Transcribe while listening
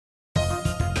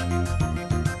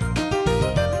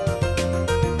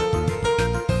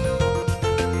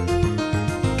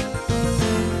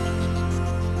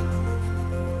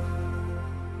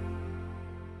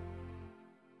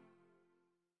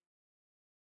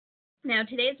Now,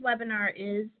 today's webinar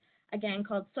is, again,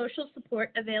 called Social Support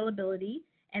Availability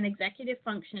and Executive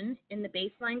Function in the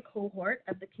Baseline Cohort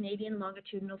of the Canadian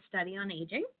Longitudinal Study on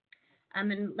Aging.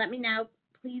 And let me now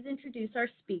please introduce our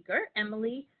speaker,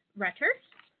 Emily Retter.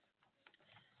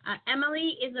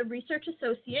 Emily is a research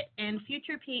associate and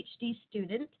future PhD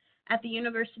student at the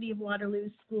University of Waterloo's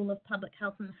School of Public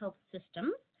Health and Health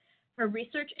Systems. Her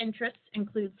research interests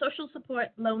include social support,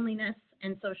 loneliness,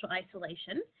 and social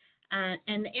isolation,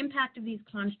 and the impact of these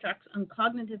constructs on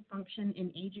cognitive function in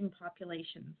aging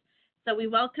populations. So we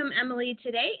welcome Emily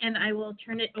today, and I will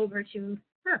turn it over to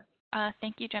her.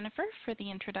 Thank you, Jennifer, for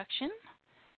the introduction.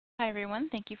 Hi, everyone.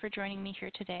 Thank you for joining me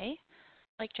here today.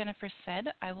 Like Jennifer said,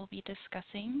 I will be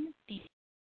discussing the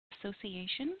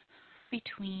association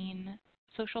between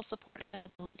social support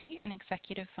ability and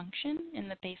executive function in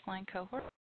the baseline cohort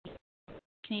of the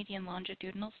Canadian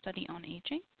Longitudinal Study on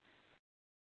Aging.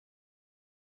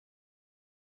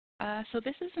 So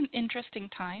this is an interesting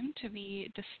time to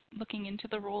be looking into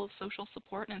the role of social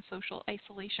support and social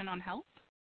isolation on health.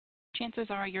 Chances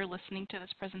are you're listening to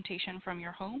this presentation from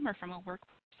your home or from a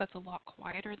workplace that's a lot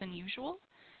quieter than usual,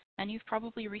 and you've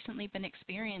probably recently been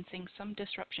experiencing some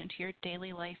disruption to your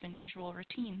daily life and usual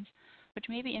routines, which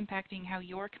may be impacting how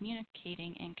you're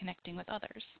communicating and connecting with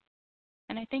others.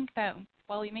 And I think that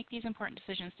while we make these important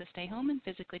decisions to stay home and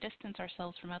physically distance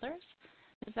ourselves from others,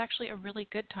 it's actually a really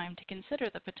good time to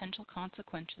consider the potential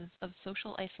consequences of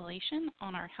social isolation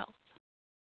on our health.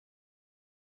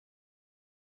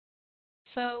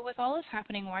 So with all this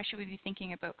happening, why should we be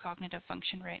thinking about cognitive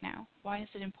function right now? Why is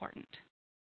it important?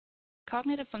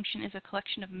 Cognitive function is a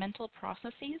collection of mental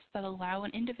processes that allow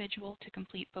an individual to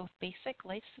complete both basic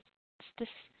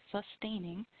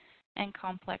life-sustaining and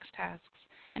complex tasks,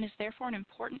 and is therefore an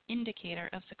important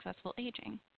indicator of successful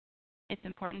aging. It's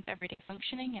important to everyday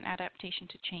functioning and adaptation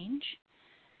to change,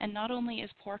 and not only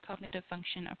is poor cognitive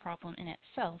function a problem in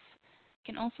itself, it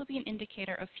can also be an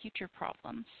indicator of future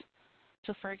problems.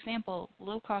 So for example,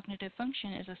 low cognitive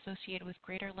function is associated with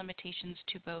greater limitations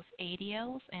to both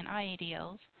ADLs and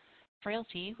IADLs,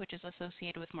 frailty, which is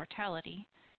associated with mortality,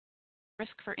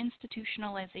 risk for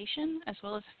institutionalization, as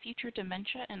well as future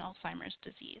dementia and Alzheimer's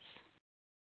disease.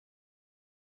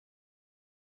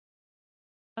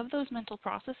 Of those mental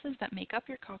processes that make up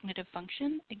your cognitive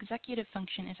function, executive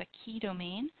function is a key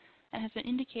domain and has been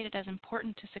indicated as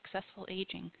important to successful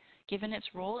aging, given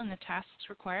its role in the tasks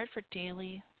required for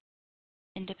daily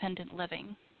independent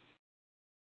living.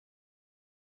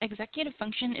 Executive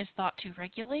function is thought to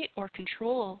regulate or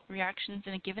control reactions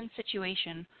in a given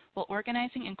situation while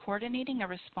organizing and coordinating a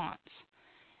response.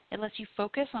 It lets you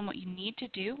focus on what you need to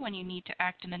do when you need to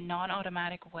act in a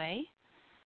non-automatic way,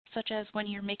 such as when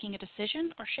you're making a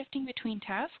decision or shifting between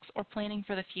tasks or planning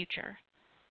for the future.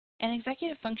 And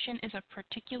executive function is a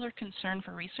particular concern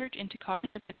for research into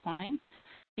cognitive decline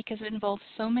because it involves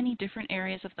so many different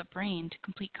areas of the brain to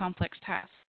complete complex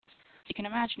tasks. You can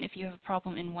imagine if you have a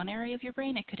problem in one area of your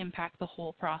brain, it could impact the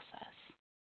whole process.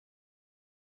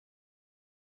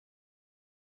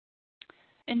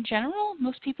 In general,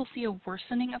 most people see a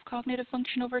worsening of cognitive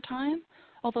function over time,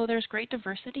 although there's great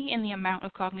diversity in the amount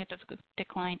of cognitive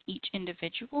decline each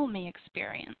individual may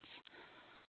experience.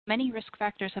 Many risk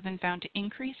factors have been found to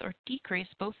increase or decrease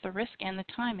both the risk and the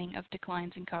timing of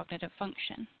declines in cognitive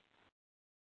function.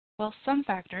 While some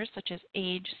factors, such as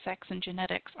age, sex, and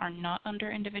genetics, are not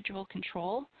under individual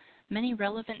control, many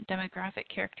relevant demographic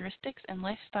characteristics and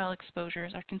lifestyle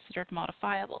exposures are considered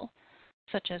modifiable,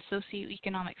 such as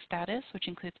socioeconomic status, which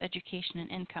includes education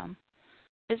and income,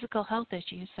 physical health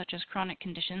issues such as chronic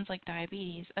conditions like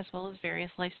diabetes, as well as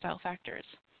various lifestyle factors.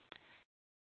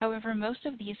 However, most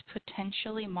of these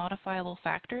potentially modifiable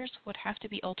factors would have to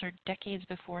be altered decades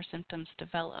before symptoms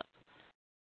develop.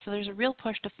 So there's a real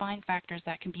push to find factors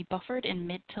that can be buffered in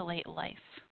mid to late life.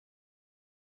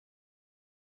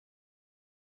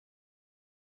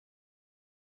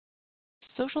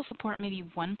 Social support may be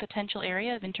one potential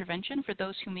area of intervention for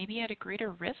those who may be at a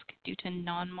greater risk due to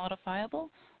non-modifiable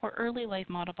or early life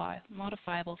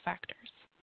modifiable factors.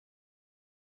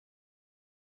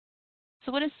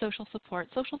 So what is social support?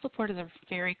 Social support is a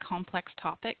very complex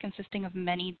topic consisting of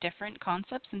many different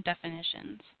concepts and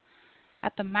definitions.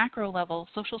 At the macro level,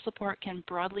 social support can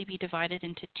broadly be divided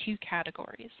into two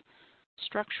categories: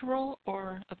 structural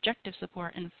or objective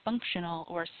support and functional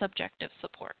or subjective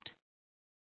support.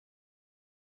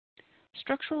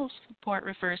 Structural support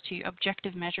refers to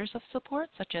objective measures of support,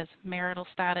 such as marital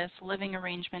status, living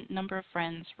arrangement, number of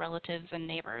friends, relatives, and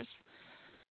neighbors.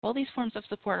 While these forms of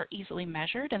support are easily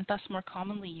measured and thus more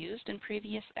commonly used in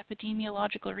previous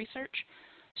epidemiological research,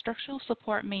 Structural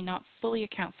support may not fully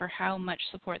account for how much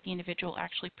support the individual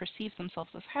actually perceives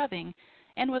themselves as having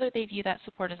and whether they view that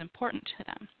support as important to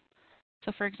them.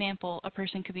 So for example, a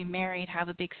person could be married, have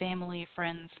a big family,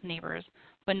 friends, neighbors,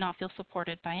 but not feel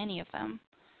supported by any of them.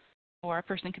 Or a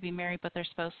person could be married but their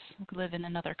spouse live in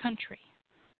another country.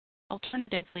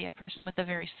 Alternatively, a person with a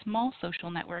very small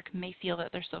social network may feel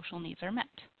that their social needs are met.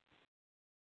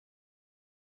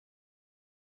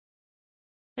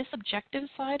 This objective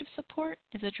side of support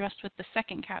is addressed with the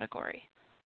second category.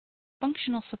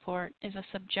 Functional support is a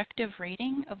subjective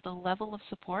rating of the level of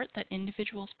support that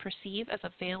individuals perceive as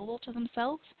available to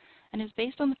themselves and is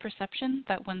based on the perception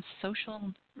that one's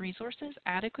social resources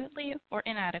adequately or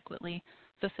inadequately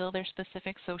fulfill their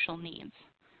specific social needs.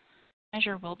 The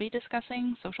measure we'll be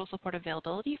discussing, social support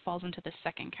availability, falls into this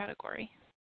second category.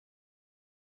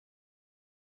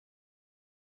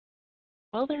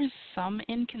 While there is some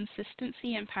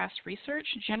inconsistency in past research,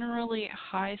 generally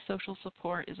high social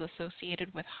support is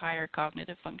associated with higher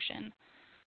cognitive function.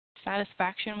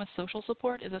 Satisfaction with social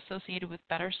support is associated with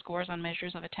better scores on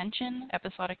measures of attention,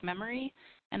 episodic memory,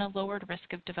 and a lowered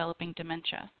risk of developing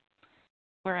dementia,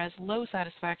 whereas low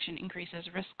satisfaction increases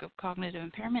risk of cognitive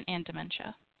impairment and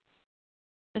dementia.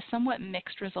 The somewhat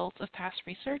mixed results of past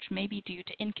research may be due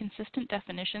to inconsistent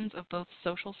definitions of both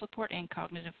social support and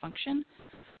cognitive function,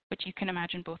 which you can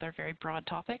imagine both are very broad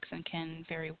topics and can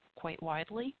vary quite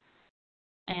widely.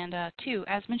 And two,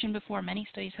 as mentioned before, many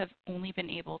studies have only been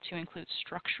able to include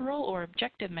structural or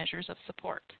objective measures of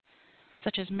support,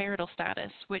 such as marital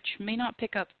status, which may not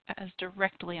pick up as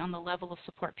directly on the level of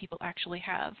support people actually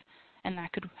have, and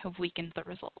that could have weakened the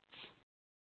results.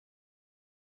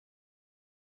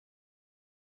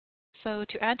 So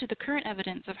to add to the current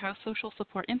evidence of how social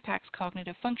support impacts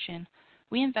cognitive function,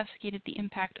 we investigated the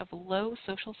impact of low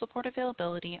social support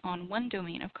availability on one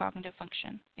domain of cognitive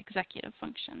function, executive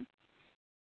function.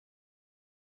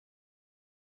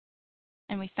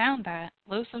 And we found that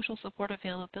low social support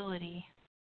availability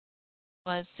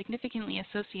was significantly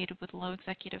associated with low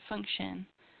executive function,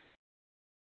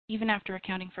 even after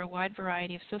accounting for a wide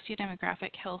variety of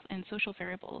sociodemographic, health, and social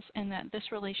variables, and that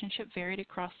this relationship varied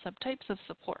across subtypes of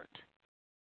support.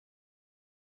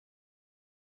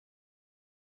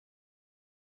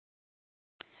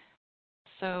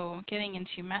 So getting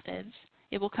into methods,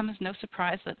 it will come as no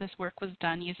surprise that this work was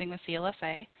done using the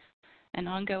CLSA, an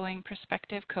ongoing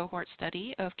prospective cohort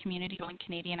study of community-going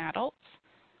Canadian adults.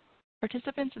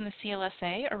 Participants in the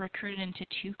CLSA are recruited into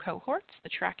two cohorts, the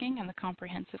tracking and the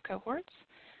comprehensive cohorts.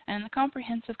 And in the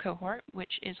comprehensive cohort,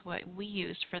 which is what we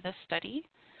used for this study,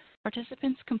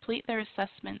 participants complete their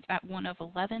assessments at one of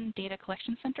 11 data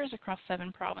collection centers across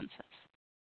 7 provinces.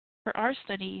 For our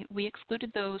study, we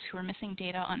excluded those who were missing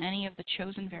data on any of the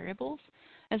chosen variables,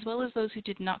 as well as those who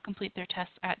did not complete their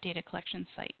tests at data collection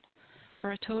site,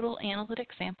 for a total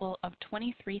analytic sample of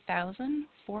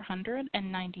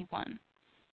 23,491.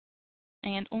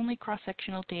 And only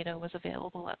cross-sectional data was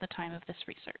available at the time of this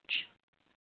research.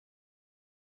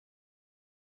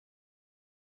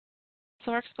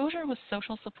 So our exposure was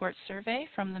social support survey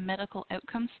from the medical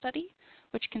outcomes study,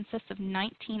 which consists of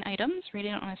 19 items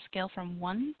rated on a scale from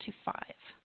 1 to 5.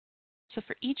 So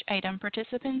for each item,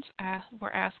 participants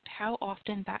were asked how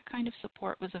often that kind of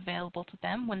support was available to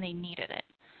them when they needed it.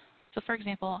 So for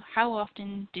example, how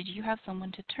often did you have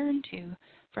someone to turn to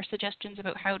for suggestions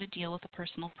about how to deal with a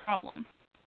personal problem?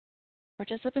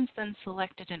 Participants then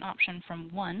selected an option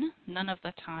from 1, none of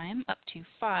the time, up to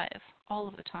 5, all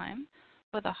of the time,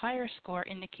 with a higher score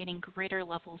indicating greater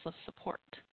levels of support.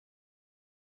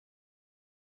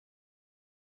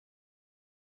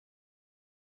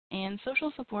 And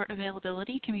social support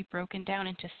availability can be broken down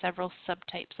into several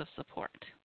subtypes of support.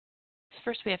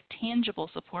 First, we have tangible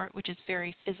support, which is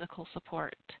very physical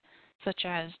support, such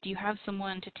as, do you have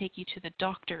someone to take you to the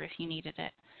doctor if you needed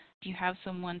it? Do you have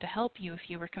someone to help you if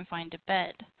you were confined to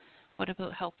bed? What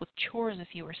about help with chores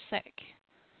if you were sick?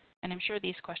 And I'm sure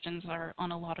these questions are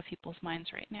on a lot of people's minds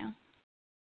right now.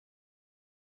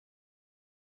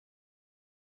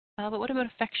 But what about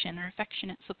affection or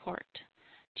affectionate support?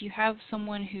 Do you have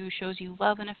someone who shows you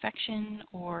love and affection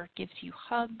or gives you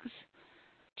hugs?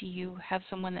 Do you have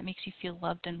someone that makes you feel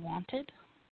loved and wanted?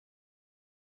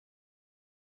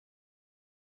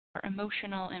 For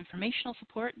emotional and informational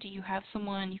support, do you have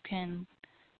someone you can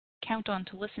count on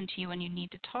to listen to you when you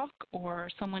need to talk, or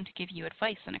someone to give you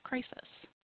advice in a crisis?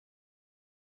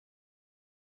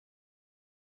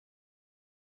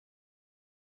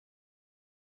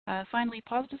 Finally,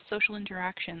 positive social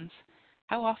interactions.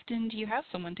 How often do you have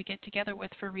someone to get together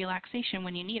with for relaxation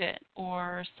when you need it,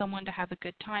 or someone to have a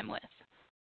good time with?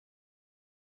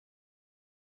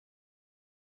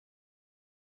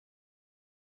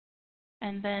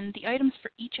 And then the items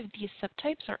for each of these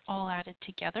subtypes are all added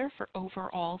together for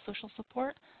overall social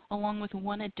support, along with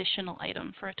one additional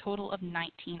item for a total of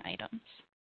 19 items.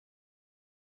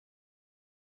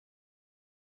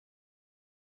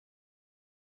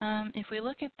 If we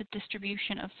look at the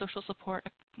distribution of social support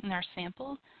in our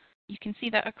sample, you can see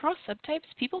that across subtypes,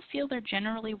 people feel they're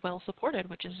generally well supported,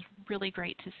 which is really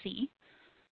great to see.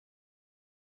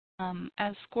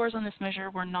 As scores on this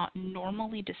measure were not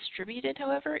normally distributed,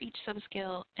 however, each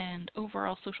subscale and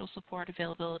overall social support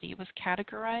availability was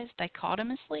categorized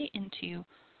dichotomously into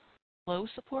low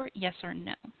support, yes or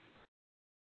no.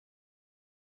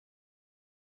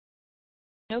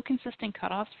 No consistent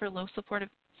cutoffs for low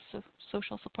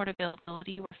social support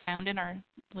availability were found in our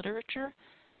literature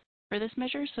for this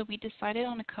measure, so we decided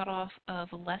on a cutoff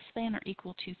of less than or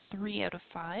equal to 3 out of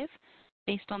 5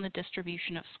 based on the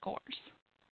distribution of scores.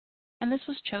 And this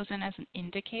was chosen as an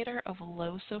indicator of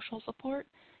low social support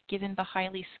given the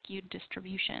highly skewed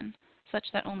distribution, such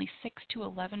that only 6 to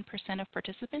 11% of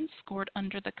participants scored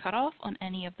under the cutoff on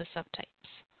any of the subtypes.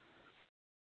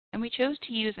 And we chose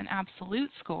to use an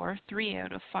absolute score, 3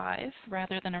 out of 5,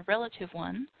 rather than a relative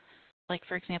one, like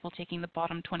for example taking the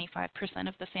bottom 25%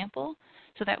 of the sample,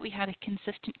 so that we had a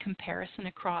consistent comparison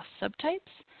across subtypes,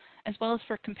 as well as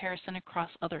for comparison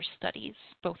across other studies,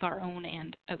 both our own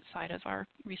and outside of our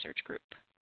research group.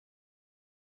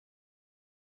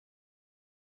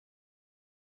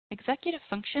 Executive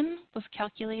function was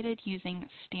calculated using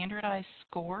standardized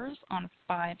scores on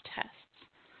 5 tests.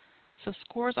 So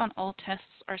scores on all tests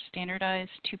are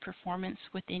standardized to performance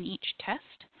within each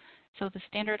test. So the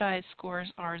standardized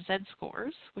scores are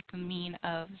Z-scores, with a mean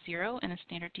of 0 and a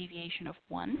standard deviation of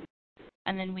 1.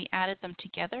 And then we added them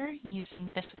together using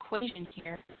this equation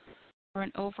here for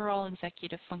an overall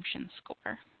executive function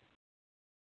score.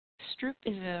 Stroop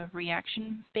is a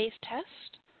reaction-based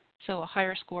test, so a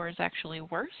higher score is actually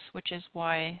worse, which is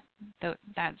why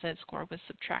that Z-score was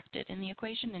subtracted in the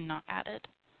equation and not added.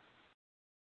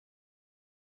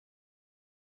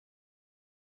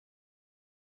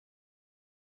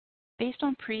 Based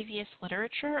on previous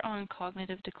literature on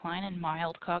cognitive decline and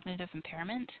mild cognitive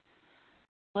impairment,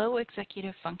 low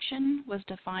executive function was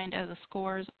defined as a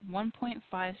score's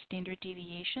 1.5 standard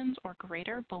deviations or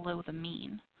greater below the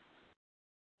mean.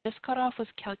 This cutoff was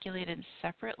calculated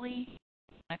separately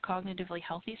in a cognitively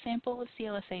healthy sample of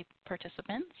CLSA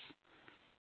participants,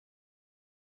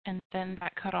 and then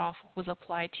that cutoff was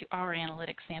applied to our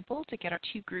analytic sample to get our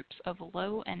two groups of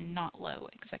low and not low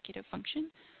executive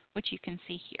function, which you can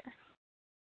see here.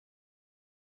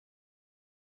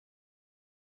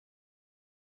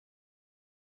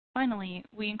 Finally,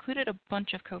 we included a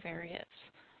bunch of covariates.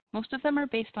 Most of them are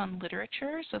based on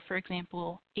literature, so for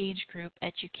example, age group,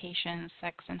 education,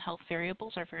 sex, and health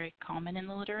variables are very common in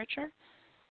the literature.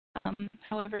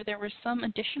 However, there were some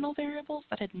additional variables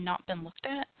that had not been looked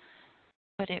at,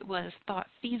 but it was thought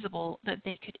feasible that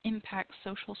they could impact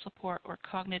social support or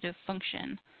cognitive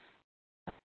function.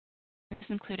 This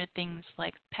included things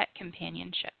like pet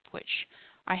companionship, which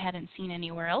I hadn't seen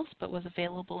anywhere else but was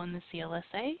available in the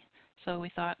CLSA, so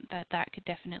we thought that that could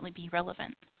definitely be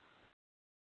relevant.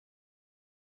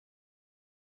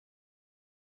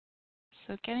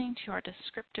 So getting to our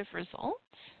descriptive results.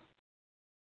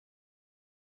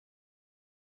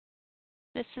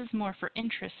 This is more for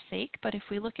interest's sake, but if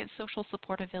we look at social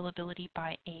support availability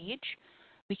by age,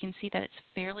 we can see that it's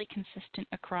fairly consistent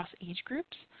across age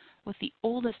groups, with the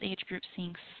oldest age group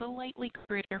seeing slightly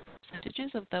greater percentages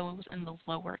of those in the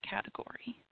lower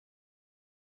category.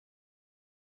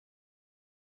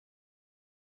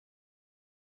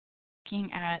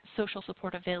 Looking at social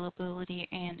support availability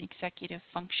and executive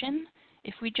function,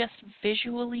 if we just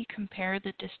visually compare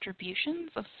the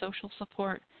distributions of social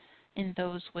support in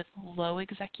those with low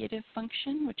executive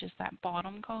function, which is that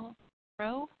bottom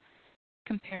row,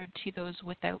 compared to those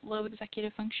without low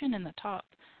executive function in the top,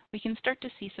 we can start to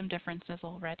see some differences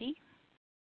already.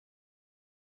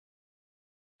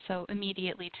 So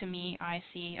immediately to me, I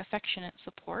see affectionate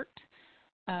support.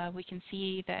 We can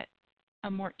see that a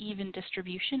more even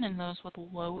distribution in those with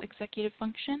low executive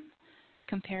function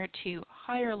compared to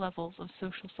higher levels of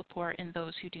social support in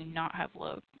those who do not have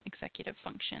low executive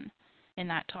function in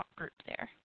that top group there.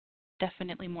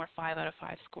 Definitely more 5 out of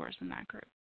 5 scores in that group.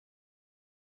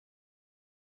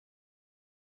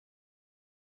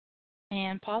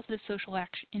 And positive social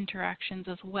interactions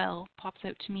as well pops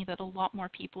out to me that a lot more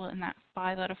people in that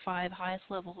 5 out of 5 highest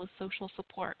level of social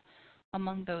support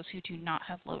among those who do not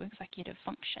have low executive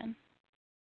function.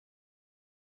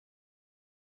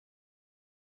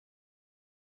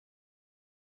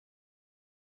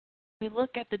 We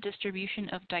look at the distribution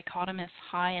of dichotomous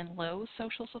high and low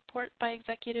social support by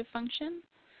executive function.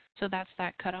 So that's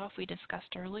that cutoff we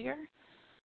discussed earlier.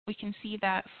 We can see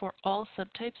that for all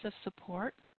subtypes of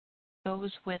support,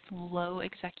 those with low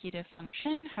executive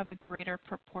function have a greater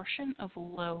proportion of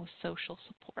low social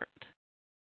support.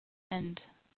 And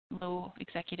low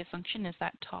executive function is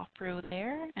that top row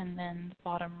there, and then the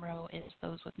bottom row is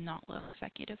those with not low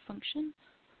executive function.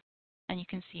 And you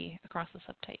can see across the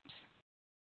subtypes.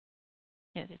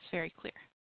 It's very clear.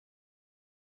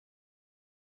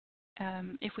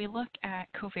 If we look at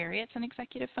covariates and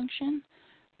executive function,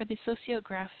 for the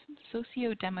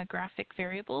sociodemographic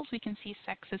variables, we can see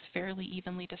sex is fairly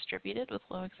evenly distributed with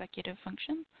low executive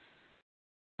function.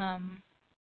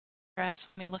 Whereas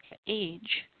when we look at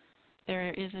age,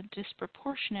 there is a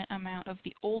disproportionate amount of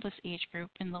the oldest age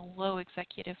group in the low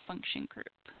executive function group.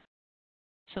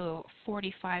 So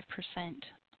 45%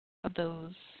 of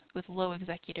those with low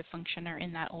executive function are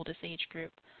in that oldest age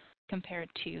group, compared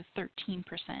to 13%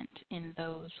 in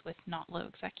those with not low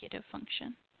executive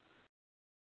function.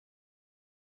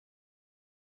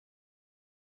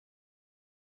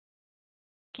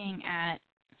 Looking at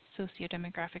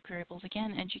sociodemographic variables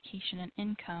again, education and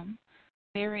income,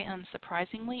 very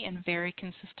unsurprisingly and very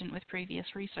consistent with previous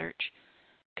research,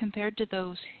 compared to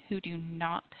those who do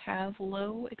not have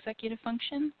low executive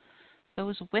function,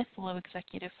 those with low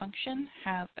executive function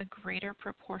have a greater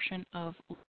proportion of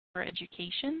lower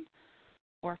education,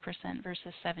 4%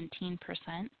 versus 17%,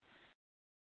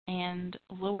 and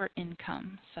lower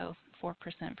income, so 4%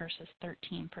 versus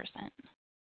 13%.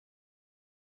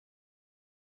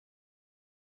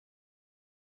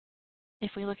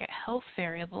 If we look at health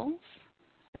variables,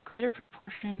 a greater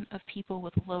proportion of people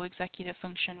with low executive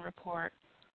function report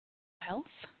health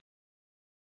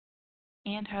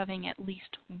and having at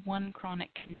least one chronic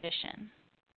condition.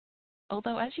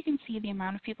 Although, as you can see, the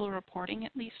amount of people reporting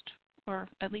at least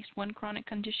one chronic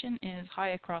condition is high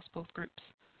across both groups.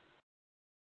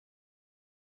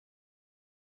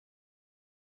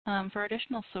 For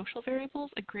additional social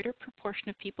variables, a greater proportion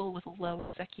of people with low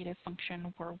executive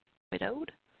function were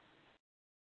widowed.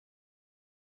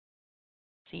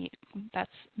 See, that's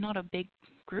not a big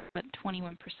group, but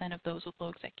 21% of those with low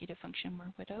executive function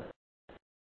were widowed.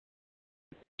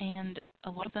 And a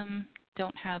lot of them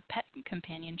don't have pet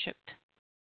companionship,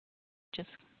 just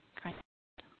kind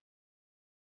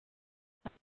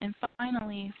of. And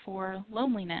finally, for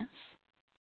loneliness,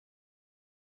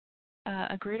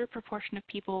 a greater proportion of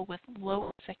people with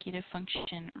low executive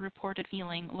function reported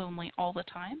feeling lonely all the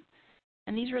time.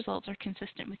 And these results are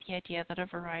consistent with the idea that a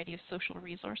variety of social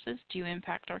resources do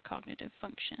impact our cognitive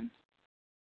function.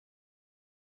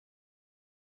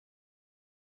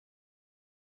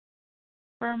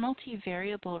 For our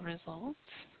multivariable results,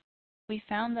 we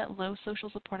found that low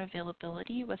social support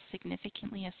availability was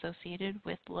significantly associated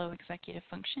with low executive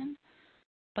function,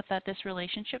 but that this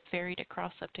relationship varied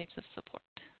across subtypes of support.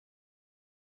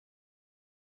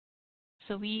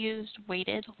 So we used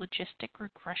weighted logistic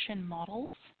regression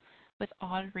models with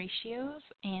odd ratios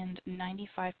and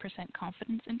 95%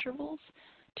 confidence intervals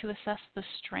to assess the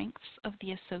strengths of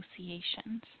the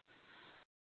associations.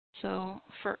 So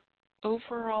for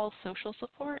overall social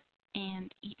support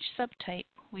and each subtype,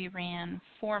 we ran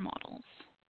 4 models.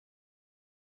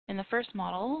 In the first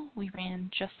model, we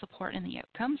ran just support in the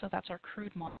outcome, so that's our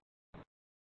crude model.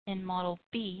 In model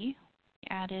B, we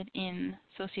added in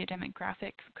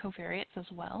sociodemographic covariates as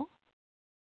well.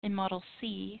 In model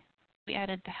C, we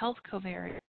added the health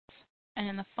covariates. And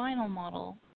in the final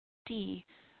model, D,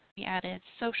 we added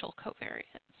social covariates.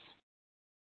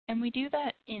 And we do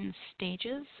that in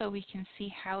stages so we can see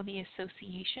how the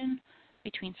association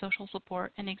between social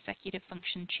support and executive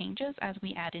function changes as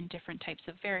we add in different types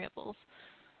of variables.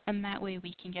 And that way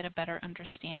we can get a better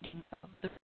understanding of the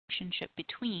relationship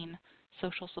between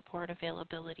social support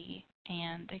availability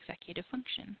and executive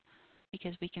function,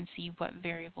 because we can see what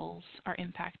variables are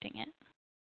impacting it.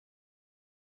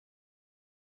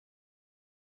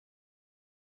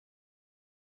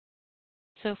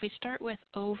 So if we start with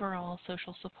overall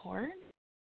social support,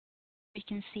 we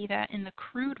can see that in the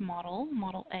crude model,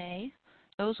 model A,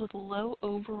 those with low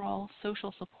overall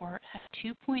social support have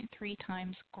 2.3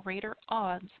 times greater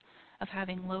odds of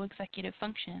having low executive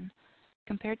function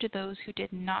compared to those who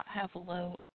did not have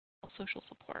low social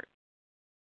support.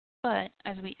 But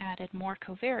as we added more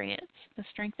covariates, the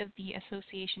strength of the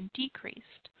association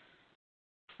decreased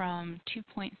from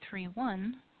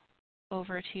 2.31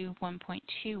 over to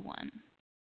 1.21.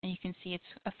 And you can see it's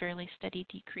a fairly steady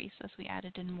decrease as we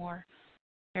added in more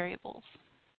variables.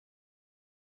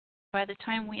 By the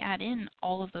time we add in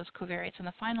all of those covariates in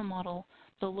the final model,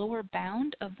 the lower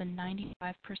bound of the 95%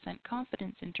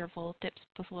 confidence interval dips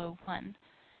below 1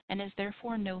 and is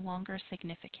therefore no longer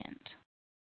significant.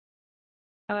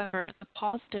 However, the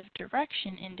positive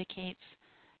direction indicates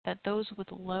that those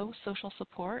with low social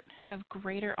support have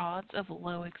greater odds of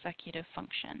low executive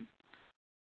function.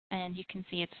 And you can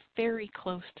see it's very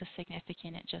close to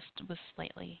significant, it just was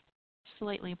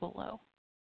slightly below.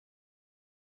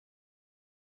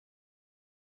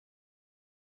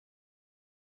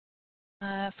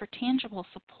 For tangible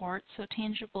support, so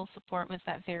tangible support was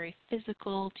that very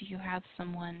physical. Do you have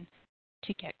someone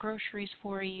to get groceries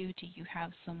for you? Do you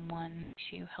have someone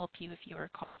to help you if you were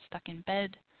caught stuck in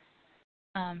bed?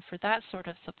 For that sort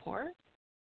of support,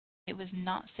 it was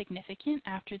not significant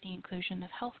after the inclusion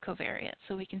of health covariates.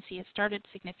 So we can see it started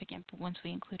significant, but once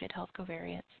we included health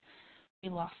covariates, we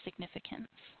lost significance.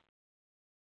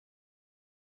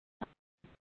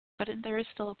 But there is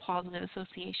still a positive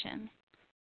association.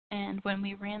 And when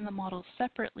we ran the models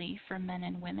separately for men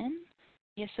and women,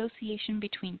 the association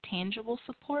between tangible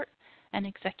support and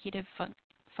executive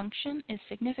function is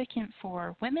significant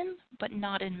for women, but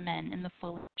not in men in the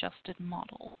fully adjusted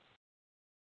model.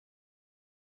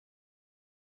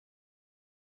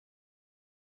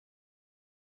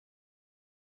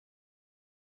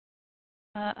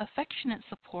 Affectionate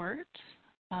support,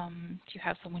 do you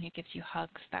have someone who gives you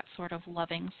hugs, that sort of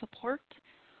loving support,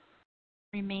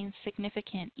 remains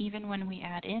significant even when we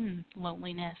add in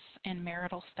loneliness and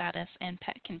marital status and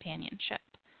pet companionship,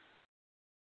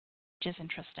 which is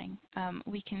interesting.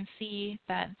 We can see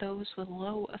that those with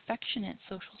low affectionate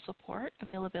social support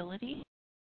availability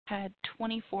had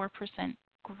 24%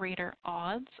 greater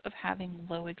odds of having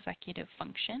low executive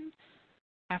function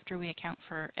after we account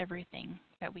for everything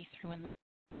that we threw in.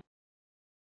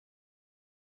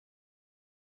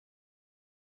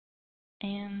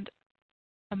 And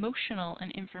emotional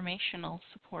and informational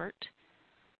support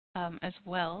as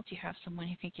well. Do you have someone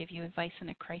who can give you advice in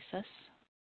a crisis?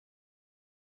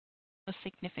 Was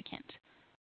significant.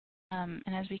 And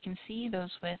as we can see,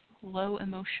 those with low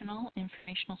emotional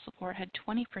informational support had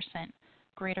 20%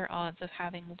 greater odds of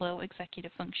having low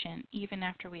executive function even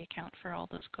after we account for all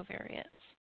those covariates.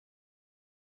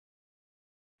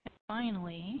 And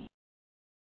finally,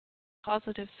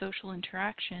 positive social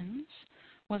interactions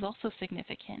was also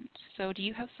significant. So do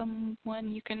you have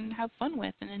someone you can have fun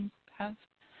with and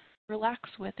relax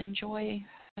with, enjoy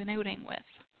an outing with?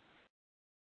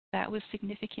 That was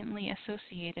significantly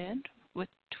associated with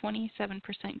 27%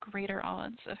 greater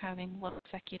odds of having low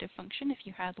executive function if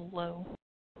you had low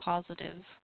positive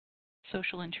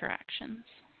social interactions.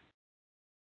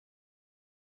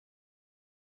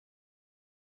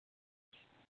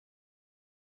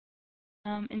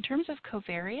 In terms of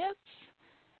covariates,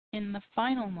 in the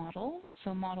final model,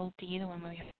 so model D, the one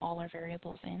where we have all our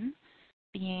variables in,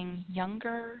 being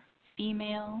younger,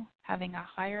 female, having a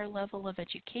higher level of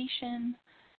education,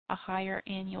 a higher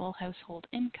annual household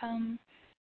income,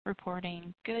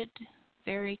 reporting good,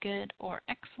 very good, or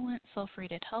excellent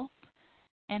self-rated health,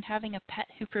 and having a pet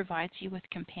who provides you with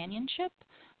companionship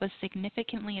was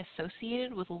significantly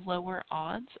associated with lower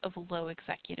odds of low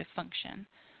executive function.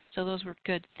 So those were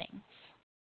good things.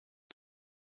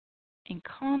 In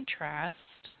contrast,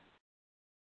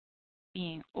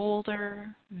 being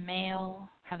older, male,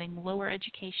 having lower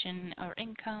education or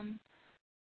income,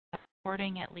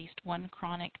 reporting at least one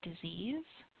chronic disease,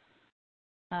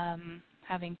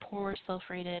 having poor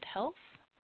self-rated health,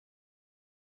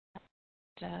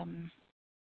 and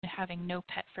having no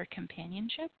pet for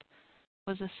companionship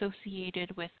was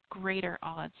associated with greater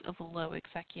odds of low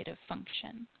executive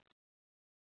function.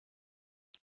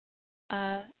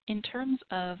 In terms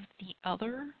of the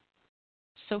other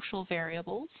social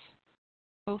variables,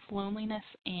 both loneliness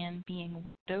and being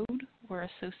widowed were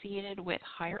associated with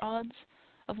higher odds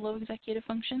of low executive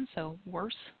function, so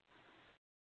worse,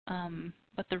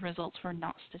 but the results were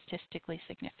not statistically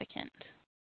significant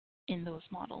in those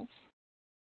models.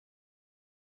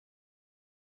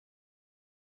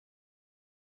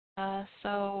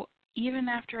 So even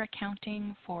after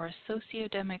accounting for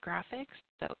sociodemographics,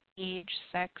 so age,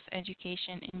 sex,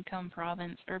 education, income,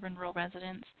 province, urban-rural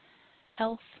residence,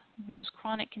 health,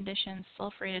 chronic conditions,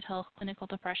 self-rated health, clinical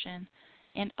depression,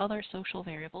 and other social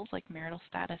variables like marital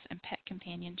status and pet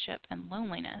companionship and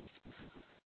loneliness,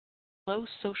 low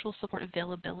social support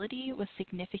availability was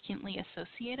significantly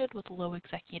associated with low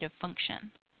executive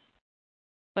function.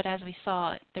 But as we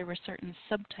saw, there were certain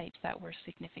subtypes that were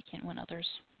significant when others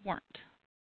weren't.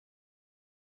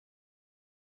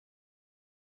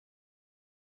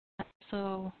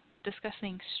 So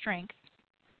discussing strength,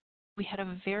 We had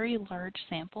a very large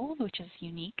sample, which is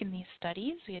unique in these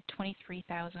studies. We had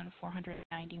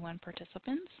 23,491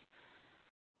 participants.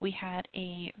 We had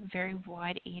a very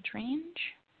wide age range.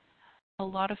 A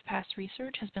lot of past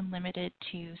research has been limited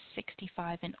to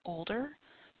 65 and older,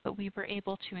 but we were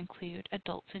able to include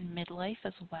adults in midlife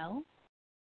as well.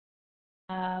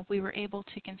 We were able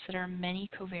to consider many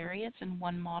covariates in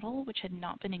one model, which had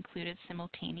not been included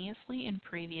simultaneously in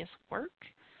previous work.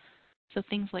 So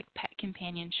things like pet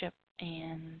companionship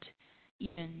and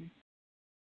even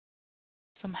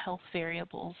some health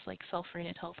variables like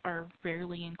self-rated health are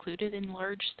rarely included in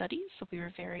large studies, so we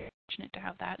were very fortunate to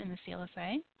have that in the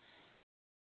CLSA.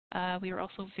 We were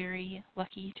also very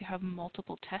lucky to have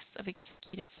multiple tests of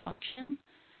executive function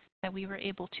that we were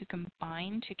able to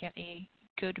combine to get a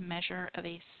good measure of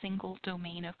a single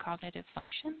domain of cognitive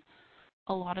function.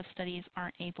 A lot of studies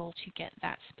aren't able to get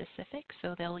that specific,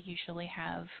 so they'll usually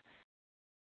have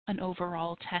an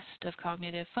overall test of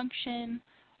cognitive function,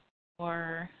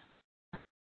 or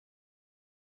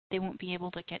they won't be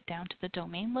able to get down to the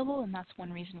domain level, and that's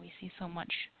one reason we see so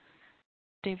much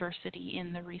diversity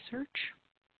in the research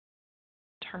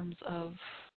in terms of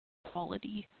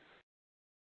quality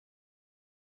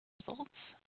results.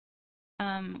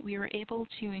 We were able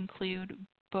to include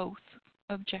both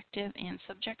objective and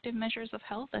subjective measures of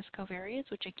health as covariates,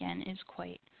 which again is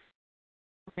quite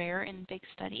rare in big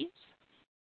studies.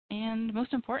 And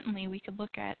most importantly, we could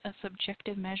look at a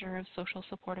subjective measure of social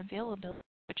support availability,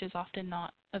 which is often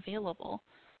not available.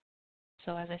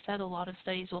 So as I said, a lot of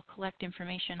studies will collect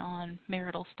information on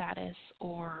marital status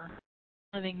or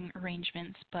living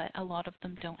arrangements, but a lot of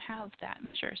them don't have that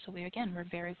measure. So we're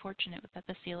very fortunate that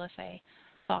the CLSA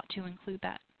thought to include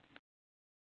that.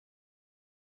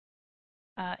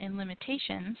 In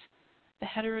limitations, the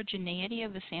heterogeneity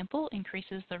of the sample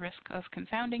increases the risk of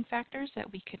confounding factors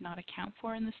that we could not account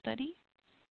for in the study.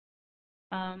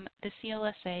 The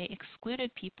CLSA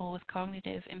excluded people with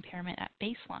cognitive impairment at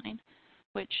baseline,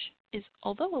 which is,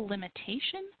 although a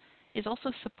limitation, is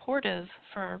also supportive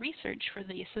for our research for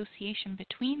the association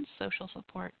between social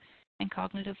support and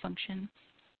cognitive function,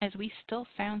 as we still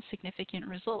found significant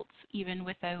results even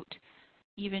with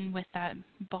that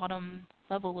bottom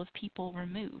level of people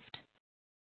removed.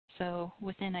 So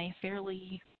within a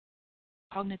fairly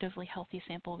cognitively healthy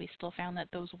sample, we still found that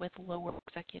those with lower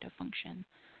executive function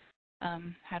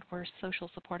had worse social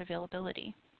support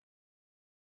availability.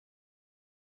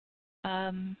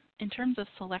 In terms of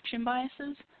selection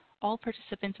biases, all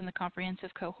participants in the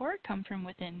comprehensive cohort come from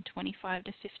within 25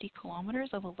 to 50 kilometers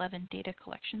of 11 data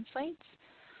collection sites.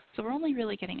 So we're only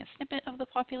really getting a snippet of the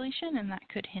population, and that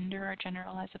could hinder our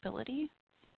generalizability.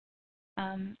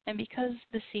 And because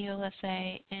the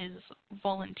CLSA is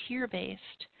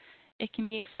volunteer-based, it can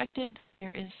be expected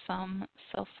there is some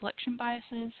self-selection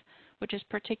biases, which is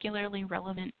particularly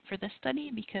relevant for this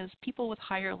study because people with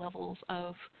higher levels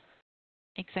of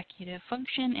executive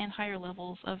function and higher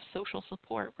levels of social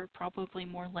support were probably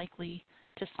more likely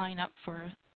to sign up for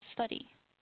a study.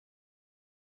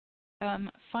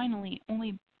 Finally,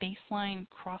 only baseline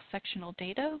cross-sectional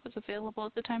data was available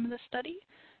at the time of the study,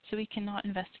 so we cannot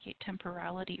investigate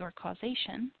temporality or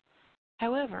causation.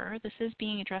 However, this is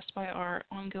being addressed by our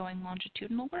ongoing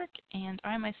longitudinal work, and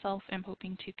I myself am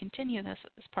hoping to continue this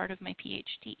as part of my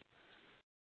PhD.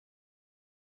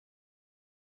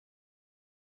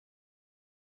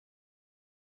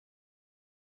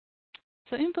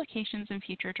 So implications and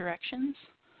future directions.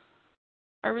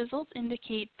 Our results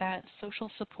indicate that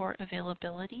social support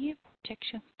availability,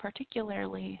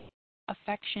 particularly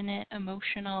affectionate,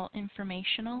 emotional,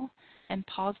 informational, and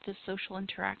positive social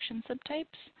interaction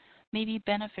subtypes, may be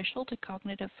beneficial to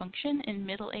cognitive function in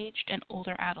middle-aged and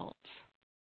older adults.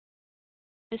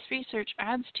 This research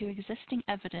adds to existing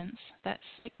evidence that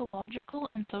psychological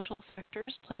and social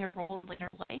factors play a role in later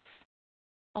life,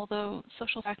 although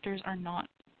social factors are not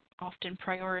often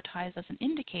prioritized as an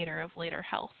indicator of later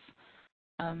health.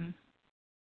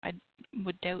 I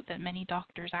would doubt that many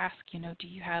doctors ask, do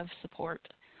you have support?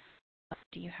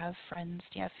 Do you have friends?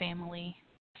 Do you have family?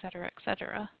 Et cetera, et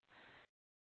cetera.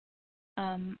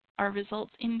 Our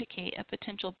results indicate a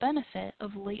potential benefit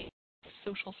of late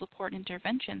social support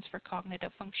interventions for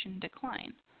cognitive function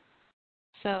decline.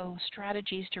 So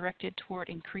strategies directed toward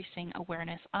increasing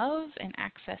awareness of and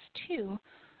access to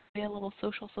available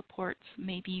social supports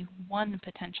may be one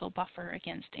potential buffer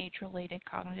against age-related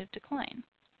cognitive decline.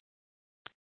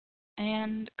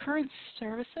 And current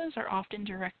services are often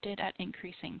directed at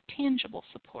increasing tangible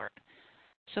support.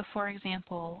 So for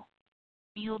example,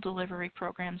 meal delivery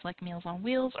programs like Meals on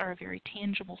Wheels are a very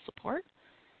tangible support.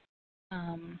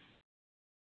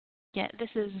 Yet this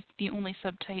is the only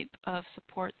subtype of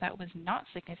support that was not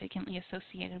significantly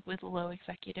associated with low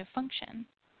executive function.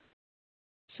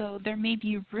 So there may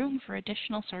be room for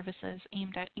additional services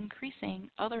aimed at increasing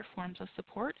other forms of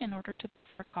support in order to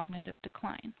buffer cognitive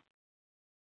decline.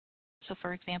 So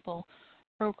for example,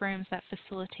 programs that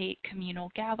facilitate communal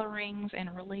gatherings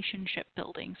and relationship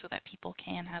building so that people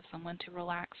can have someone to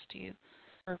relax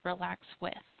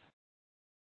with,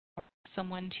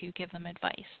 someone to give them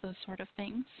advice, those sort of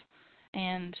things.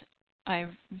 And I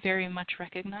very much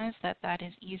recognize that that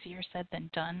is easier said than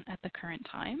done at the current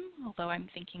time, although I'm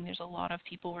thinking there's a lot of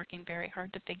people working very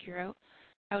hard to figure out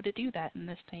how to do that in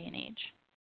this day and age.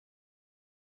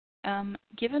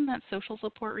 Given that social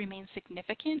support remains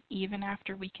significant even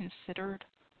after we considered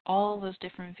all those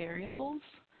different variables,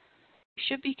 we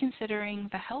should be considering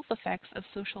the health effects of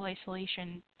social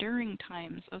isolation during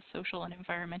times of social and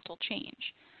environmental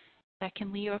change that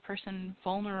can leave a person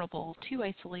vulnerable to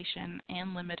isolation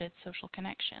and limited social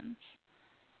connections.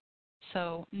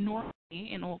 So normally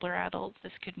in older adults,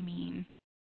 this could mean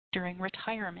during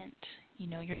retirement,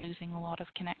 you're losing a lot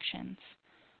of connections,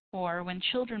 or when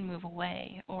children move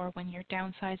away, or when you're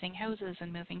downsizing houses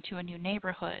and moving to a new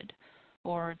neighborhood,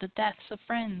 or the deaths of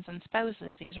friends and spouses.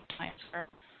 These are times where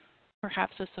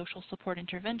perhaps a social support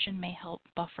intervention may help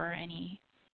buffer any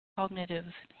cognitive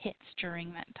hits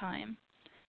during that time.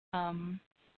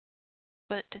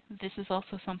 But this is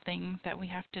also something that we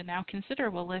have to now consider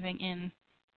while living in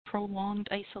prolonged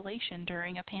isolation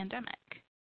during a pandemic.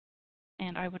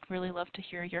 And I would really love to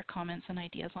hear your comments and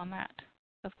ideas on that,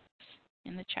 of course,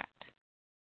 in the chat.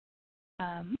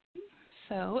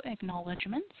 So,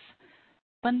 acknowledgements.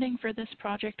 Funding for this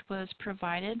project was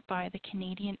provided by the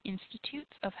Canadian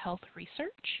Institutes of Health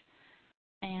Research.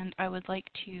 And I would like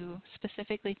to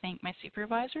specifically thank my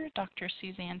supervisor, Dr.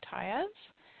 Suzanne Tyaz,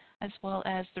 as well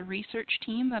as the research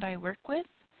team that I work with,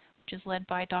 which is led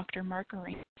by Dr. Mark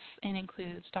Arenas and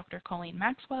includes Dr. Colleen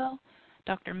Maxwell,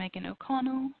 Dr. Megan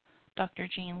O'Connell, Dr.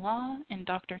 Jane Law, and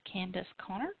Dr. Candace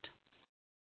Connart.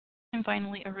 And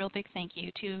finally, a real big thank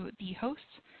you to the hosts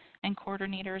and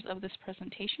coordinators of this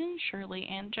presentation, Shirley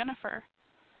and Jennifer.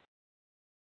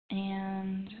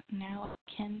 And now I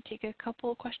can take a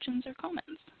couple questions or comments.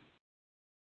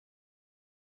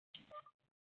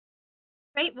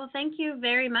 Great. Well, thank you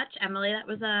very much, Emily. That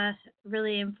was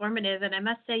really informative. And I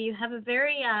must say you have a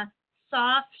very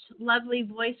soft, lovely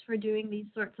voice for doing these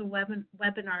sorts of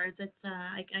webinars. It's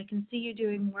I can see you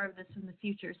doing more of this in the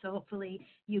future. So hopefully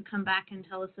you come back and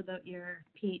tell us about your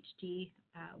PhD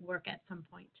work at some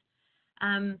point.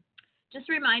 Just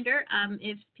a reminder,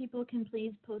 if people can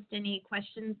please post any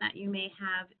questions that you may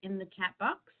have in the chat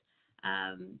box.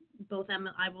 Both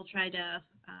Emily, I will try to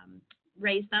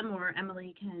raise them, or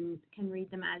Emily can read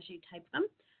them as you type them.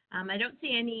 I don't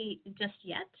see any just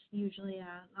yet. Usually,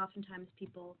 oftentimes it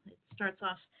starts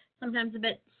off sometimes a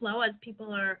bit slow as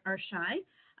people are shy.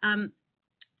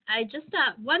 I just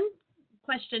one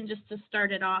question just to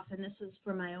start it off, and this is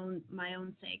for my own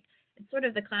sake. It's sort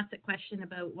of the classic question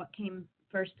about what came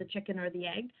first, the chicken or the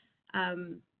egg.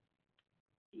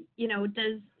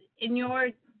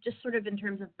 Just sort of in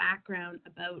terms of background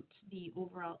about the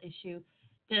overall issue,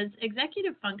 does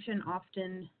executive function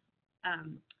often,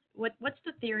 what's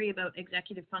the theory about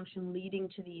executive function leading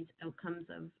to these outcomes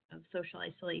of social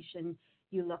isolation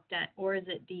you looked at, or is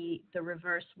it the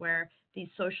reverse where these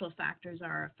social factors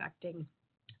are affecting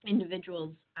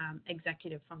individuals'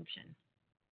 executive function?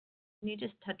 Can you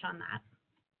just touch on that?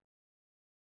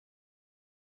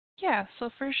 Yeah, so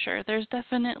for sure, there's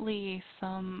definitely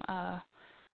some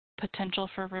potential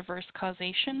for reverse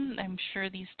causation. I'm sure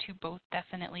these two both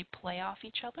definitely play off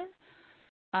each other.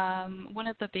 One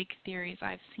of the big theories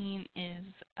I've seen is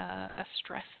a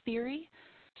stress theory.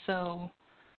 So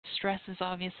stress is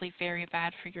obviously very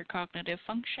bad for your cognitive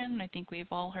function. I think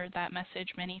we've all heard that message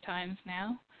many times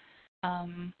now.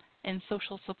 And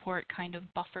social support kind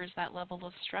of buffers that level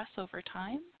of stress over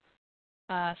time.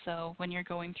 So when you're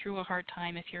going through a hard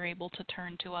time, if you're able to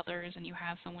turn to others and you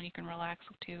have someone you can relax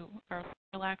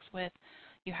with,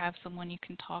 you have someone you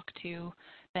can talk to,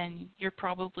 then you're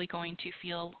probably going to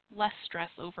feel less stress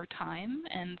over time,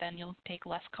 and then you'll take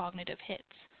less cognitive hits.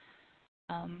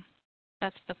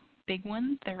 That's the big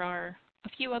one. There are a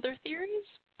few other theories,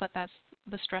 but that's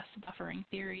the stress buffering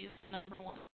theory is number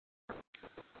one.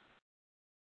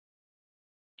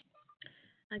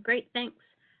 Great, thanks.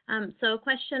 So a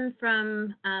question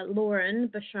from Lauren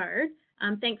Bouchard.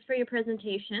 Thanks for your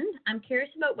presentation. I'm curious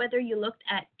about whether you looked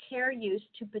at care use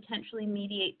to potentially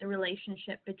mediate the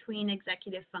relationship between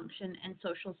executive function and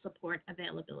social support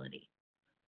availability.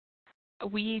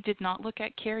 We did not look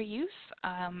at care use,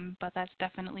 but that's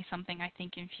definitely something I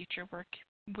think in future work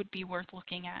would be worth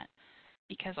looking at,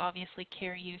 because obviously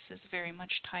care use is very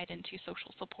much tied into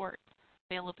social support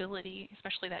availability,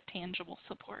 especially that tangible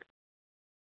support.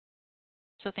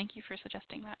 So thank you for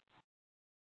suggesting that.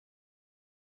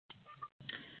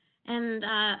 And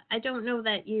I don't know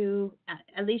that you,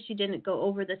 at least you didn't go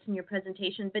over this in your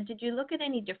presentation, but did you look at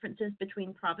any differences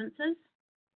between provinces?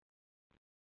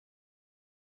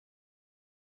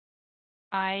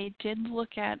 I did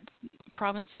look at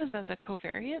provinces as a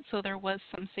covariate, so there was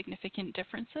some significant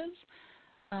differences.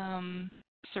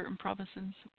 Certain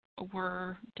provinces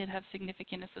did have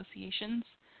significant associations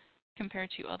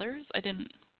compared to others. I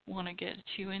didn't want to get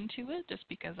too into it just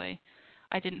because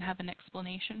I didn't have an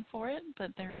explanation for it,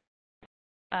 but there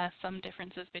are some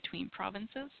differences between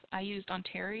provinces. I used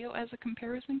Ontario as a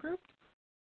comparison group,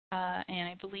 and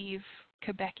I believe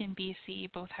Quebec and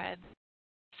BC both had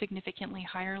significantly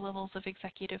higher levels of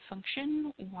executive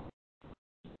function, while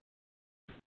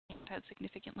had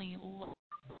significantly low.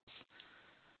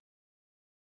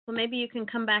 Well, maybe you can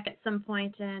come back at some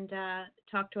point and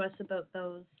talk to us about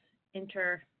those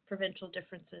inter-provincial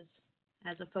differences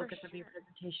as a focus of your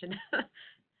presentation.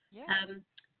 Yeah.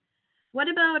 What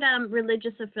about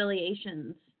religious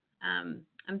affiliations?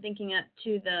 I'm thinking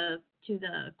to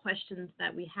the questions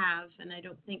that we have, and I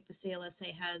don't think the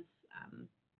CLSA has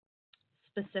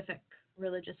specific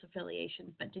religious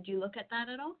affiliations, but did you look at that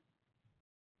at all?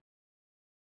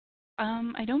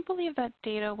 I don't believe that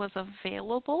data was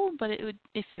available, but it would,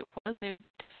 if it was, it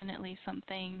would definitely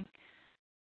something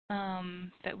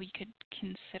that we could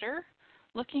consider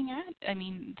looking at. I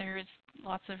mean, there's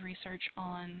lots of research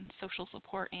on social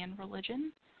support and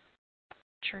religion.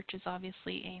 Church is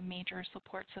obviously a major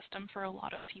support system for a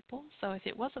lot of people, so if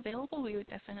it was available, we would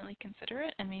definitely consider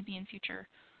it, and maybe in future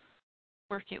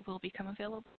work it will become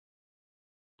available.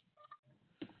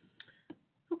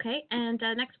 Okay, and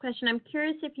next question. I'm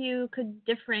curious if you could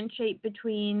differentiate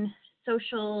between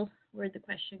social, where'd the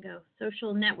question go?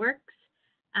 Social networks.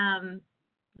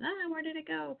 Where did it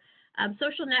go?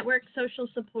 Social networks, social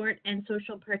support, and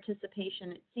social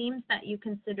participation. It seems that you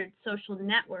considered social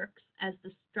networks as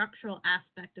the structural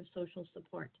aspect of social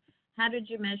support. How did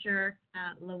you measure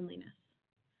loneliness?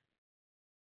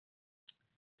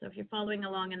 So if you're following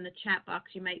along in the chat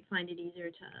box, you might find it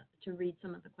easier to read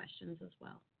some of the questions as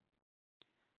well.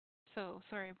 So,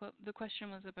 sorry, but the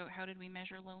question was about how did we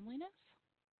measure loneliness?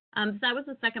 So that was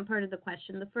the second part of the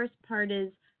question. The first part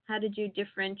is, how did you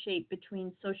differentiate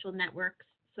between social networks,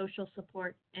 social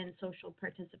support, and social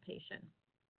participation?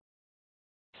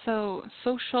 So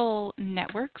social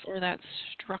networks, or that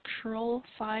structural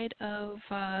side of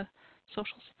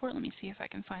social support, let me see if I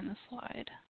can find the slide.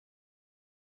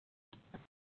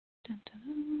 Dun, dun,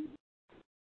 dun.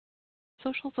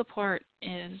 Social support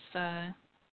is the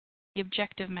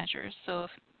objective measures. So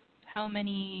how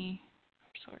many,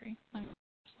 sorry, let me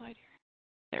slide here.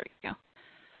 There we go.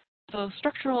 So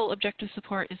structural objective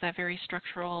support is that very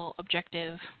structural,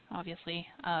 objective, obviously,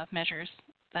 measures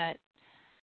that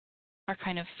are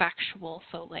kind of factual.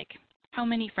 So like, how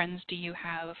many friends do you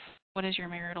have? What is your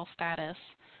marital status?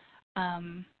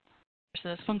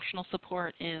 Versus functional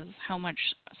support is how much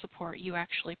support you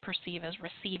actually perceive as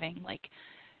receiving. Like,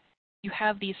 you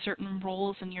have these certain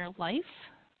roles in your life.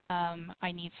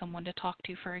 I need someone to talk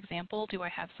to, for example. Do I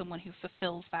have someone who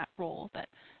fulfills that role, that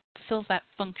fulfills that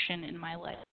function in my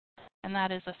life? And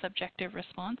that is a subjective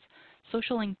response.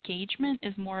 Social engagement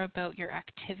is more about your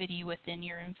activity within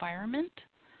your environment.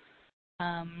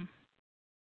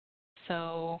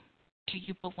 So do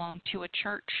you belong to a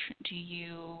church?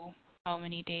 How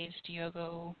many days do you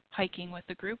go hiking with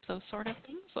a group? Those sort of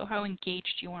things. So how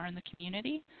engaged you are in the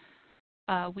community.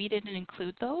 We didn't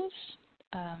include those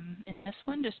in this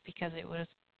one just because it was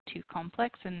too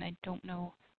complex, and I don't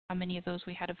know how many of those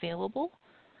we had available.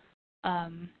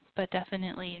 But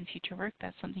definitely in future work,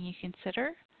 that's something you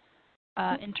consider.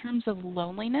 In terms of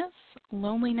loneliness,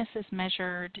 loneliness is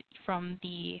measured from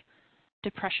the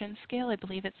depression scale. I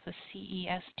believe it's the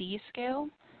CESD scale,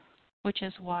 which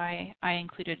is why I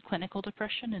included clinical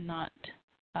depression and not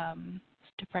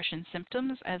depression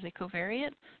symptoms as a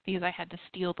covariate, because I had to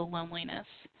steal the loneliness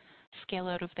scale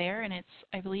out of there, and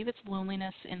I believe it's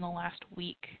loneliness in the last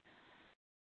week.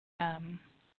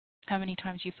 How many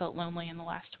times you felt lonely in the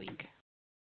last week?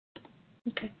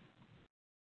 Okay,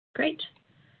 great.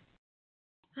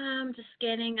 Just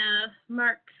scanning.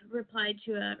 Mark replied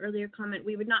to an earlier comment.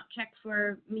 We would not check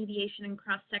for mediation and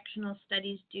cross-sectional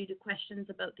studies due to questions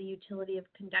about the utility of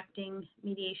conducting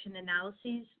mediation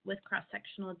analyses with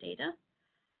cross-sectional data.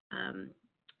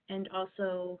 And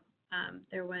also,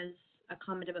 there was a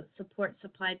comment about support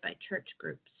supplied by church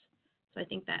groups. So I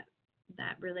think that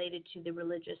related to the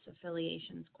religious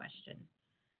affiliations question.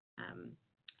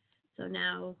 So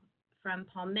now from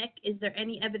Paul Mick, is there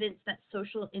any evidence that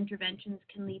social interventions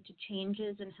can lead to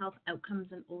changes in health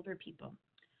outcomes in older people?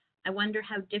 I wonder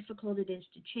how difficult it is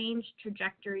to change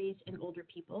trajectories in older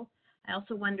people. I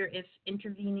also wonder if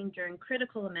intervening during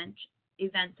critical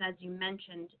events, as you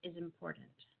mentioned, is important.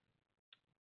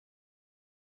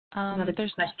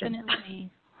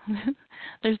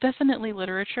 There's definitely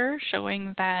literature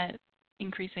showing that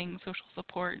increasing social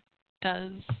support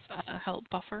does help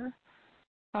buffer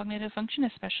cognitive function,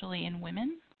 especially in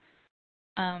women,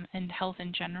 and health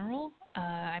in general.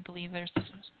 I believe I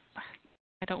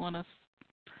don't want to,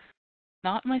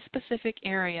 not my specific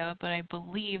area, but I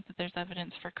believe that there's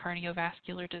evidence for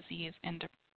cardiovascular disease and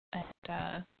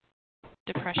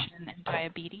depression and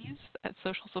diabetes, that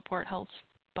social support helps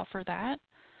buffer that.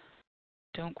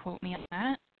 Don't quote me on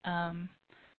that.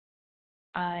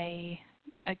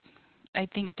 I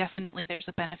think definitely there's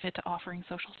a benefit to offering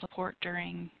social support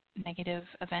during negative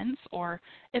events or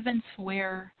events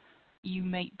where you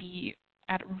might be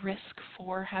at risk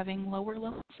for having lower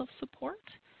levels of support.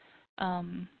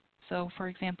 So, for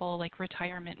example, like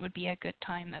retirement would be a good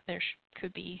time that there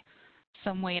could be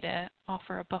some way to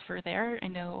offer a buffer there. I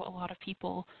know a lot of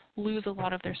people lose a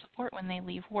lot of their support when they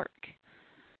leave work.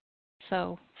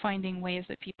 So finding ways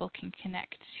that people can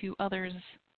connect to other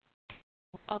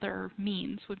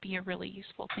means would be a really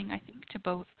useful thing, I think, to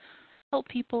both help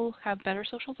people have better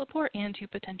social support and to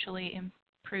potentially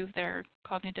improve their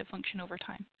cognitive function over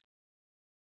time.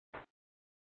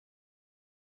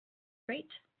 Great.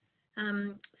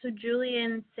 So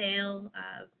Julian Sale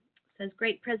says,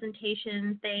 great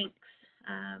presentation, thanks.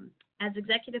 As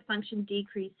executive function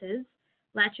decreases,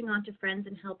 latching onto friends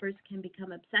and helpers can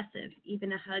become obsessive.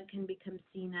 Even a hug can become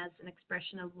seen as an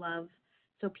expression of love,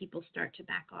 so people start to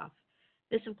back off.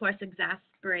 This, of course,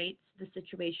 exacerbates the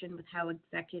situation with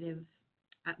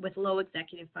with low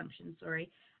executive function.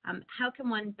 How can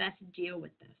one best deal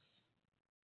with this?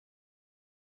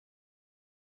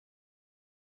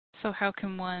 So how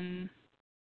can one,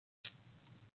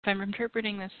 if I'm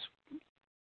interpreting this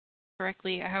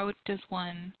correctly, how does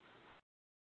one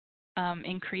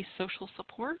increase social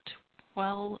support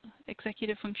while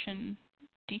executive function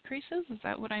decreases? Is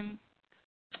that what I'm...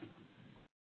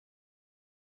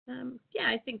 Yeah,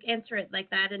 I think answer it like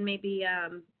that, and maybe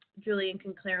Julian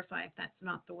can clarify if that's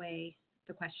not the way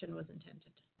the question was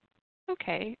intended.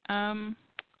 Okay.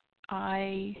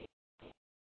 I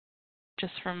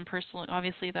just from personal,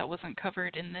 obviously that wasn't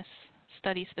covered in this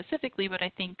study specifically, but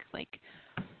I think like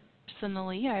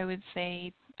personally I would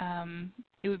say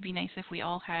it would be nice if we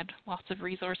all had lots of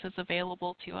resources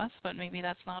available to us, but maybe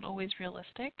that's not always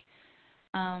realistic.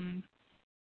 I'm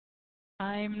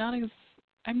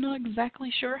not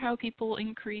exactly sure how people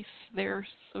increase their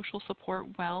social support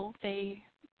while they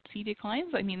see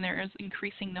declines. I mean, there is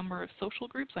increasing number of social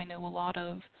groups. I know a lot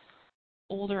of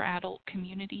older adult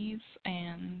communities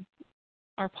and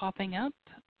are popping up.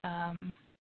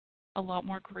 A lot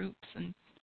more groups and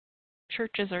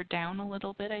churches are down a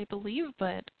little bit, I believe,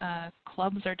 but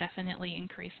clubs are definitely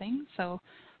increasing. So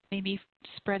maybe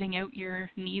spreading out your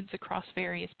needs across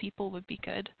various people would be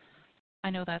good. I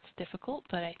know that's difficult,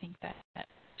 but I think that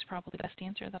is probably the best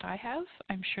answer that I have.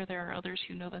 I'm sure there are others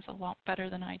who know this a lot better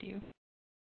than I do.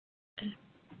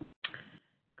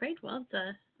 Great. Well, it's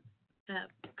a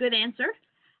good answer.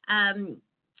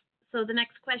 So the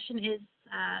next question is,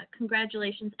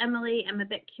 congratulations, Emily. I'm a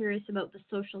bit curious about the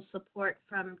social support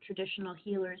from traditional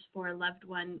healers for a loved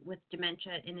one with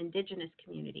dementia in Indigenous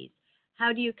communities.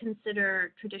 How do you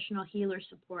consider traditional healer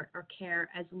support or care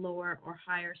as lower or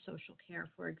higher social care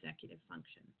for executive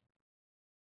function?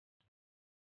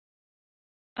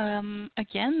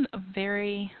 Again,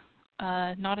 very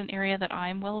not an area that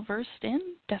I'm well versed in.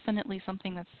 Definitely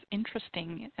something that's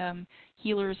interesting.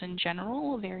 Healers in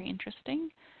general, very interesting.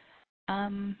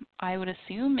 I would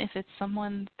assume if it's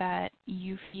someone that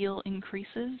you feel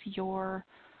increases your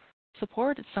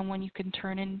support, it's someone you can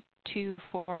turn into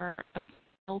for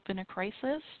help in a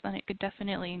crisis, then it could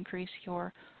definitely increase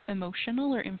your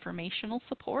emotional or informational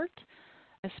support,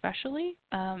 especially.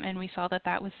 And we saw that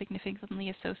that was significantly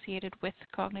associated with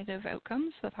cognitive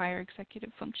outcomes, with higher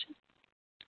executive function.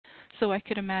 So I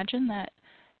could imagine that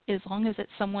as long as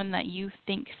it's someone that you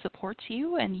think supports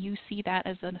you and you see that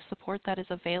as a support that is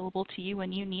available to you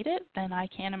when you need it, then I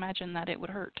can't imagine that it would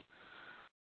hurt.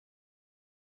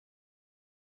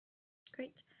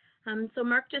 Great. So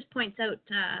Mark just points out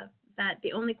that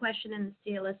the only question in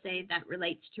the CLSA that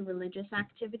relates to religious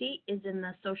activity is in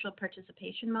the social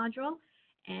participation module,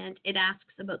 and it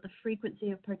asks about the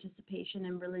frequency of participation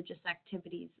in religious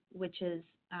activities, which is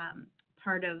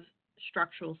part of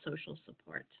structural social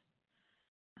support.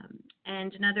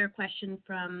 And another question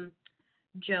from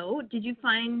Joe, did you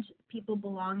find people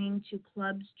belonging to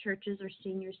clubs, churches, or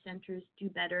senior centers do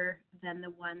better than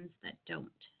the ones that don't?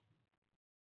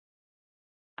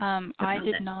 I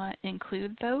did not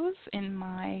include those in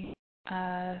my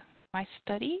my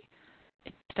study.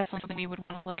 It's definitely something we would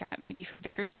want to look at maybe for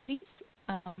bigger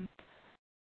studies.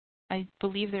 I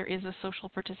believe there is a social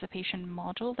participation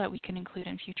module that we can include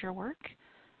in future work.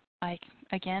 I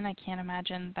can't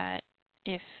imagine that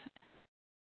if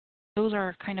those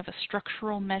are kind of a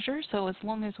structural measure, so as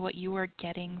long as what you are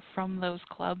getting from those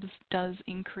clubs does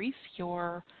increase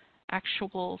your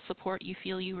actual support you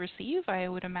feel you receive, I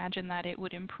would imagine that it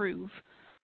would improve.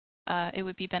 It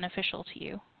would be beneficial to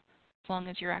you, as long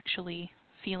as you're actually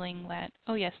feeling that,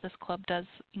 oh yes, this club does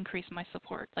increase my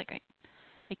support,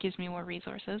 it gives me more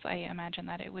resources. I imagine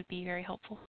that it would be very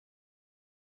helpful.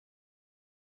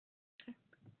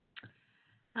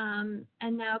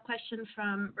 And now a question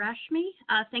from Rashmi.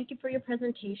 Thank you for your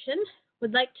presentation.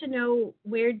 Would like to know,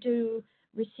 where do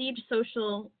received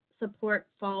social support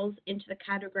falls into the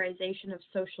categorization of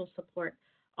social support?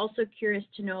 Also curious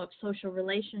to know if social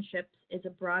relationships is a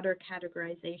broader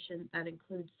categorization that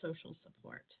includes social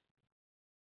support.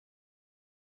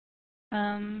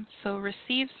 So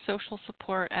received social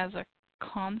support as a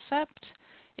concept,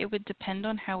 it would depend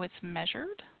on how it's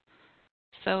measured.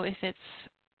 So if it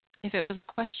was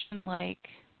a question like,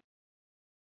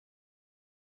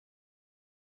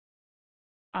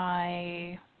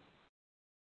 I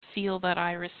feel that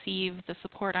I receive the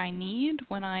support I need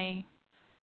when I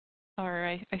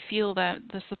feel that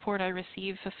the support I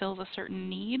receive fulfills a certain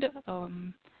need,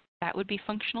 that would be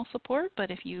functional support. But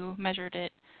if you measured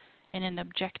it in an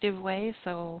objective way,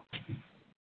 so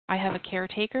I have a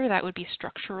caretaker, that would be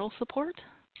structural support.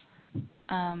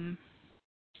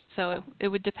 So it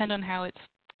would depend on how it's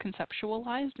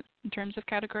conceptualized in terms of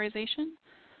categorization.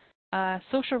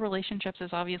 Social relationships is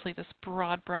obviously this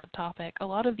broad topic. A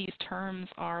lot of these terms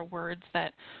are words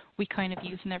that we kind of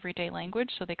use in everyday language,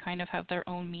 so they kind of have their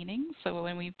own meaning. So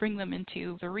when we bring them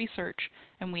into the research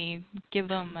and we give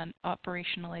them an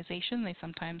operationalization, they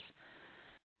sometimes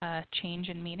change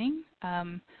in meaning.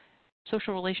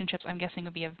 Social relationships, I'm guessing,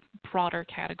 would be a broader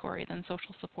category than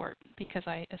social support, because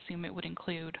I assume it would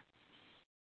include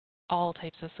all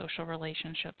types of social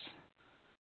relationships.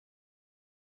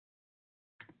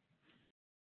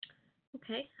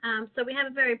 Okay, so we have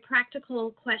a very practical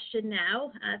question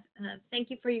now. Thank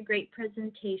you for your great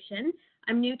presentation.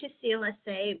 I'm new to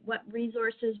CLSA. What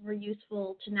resources were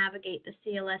useful to navigate the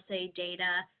CLSA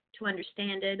data, to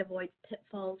understand it, avoid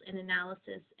pitfalls in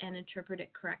analysis, and interpret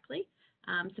it correctly?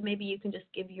 So maybe you can just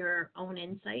give your own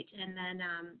insight, and then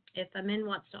if Amin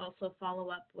wants to also follow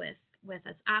up with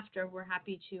us after, we're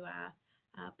happy to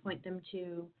point them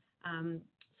to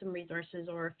some resources,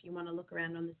 or if you want to look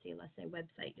around on the CLSA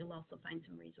website, you'll also find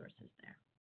some resources there.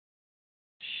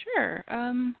 Sure.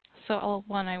 So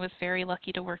I was very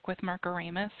lucky to work with Mark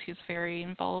Aramis, who's very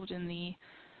involved in the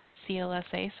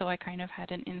CLSA, so I kind of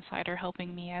had an insider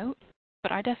helping me out.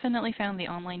 But I definitely found the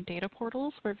online data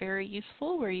portals were very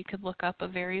useful, where you could look up a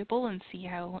variable and see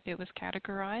how it was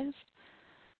categorized.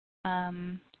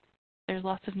 There's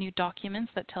lots of new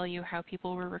documents that tell you how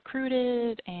people were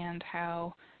recruited and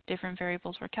how different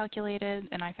variables were calculated,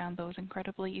 and I found those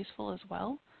incredibly useful as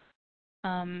well.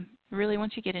 Really,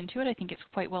 once you get into it, I think it's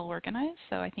quite well organized,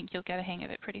 so I think you'll get a hang of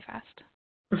it pretty fast.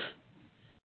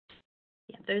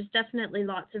 Yeah, there's definitely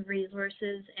lots of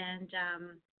resources, and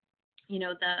you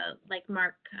know, like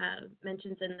Mark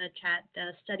mentions in the chat,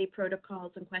 the study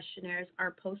protocols and questionnaires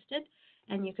are posted,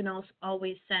 and you can also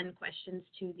always send questions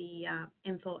to the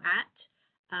info at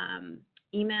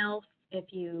email if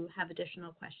you have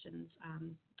additional questions,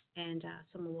 and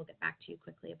someone will get back to you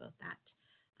quickly about that.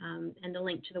 And the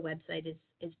link to the website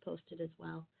is posted as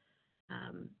well.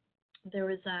 There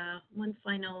was one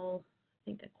final,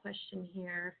 I think, a question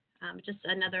here. Just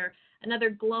another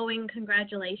glowing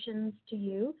congratulations to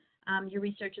you. Your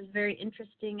research is very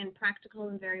interesting and practical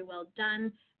and very well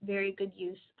done. Very good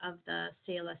use of the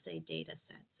CLSA data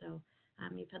set. So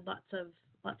you've had lots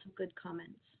of good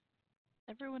comments.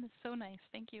 Everyone is so nice.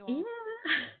 Thank you all.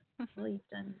 Yeah. Well, you've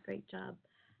done a great job.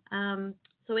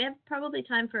 So we have probably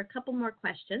time for a couple more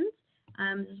questions.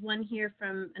 There's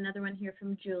another one here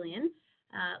from Julian.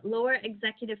 Lower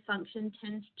executive function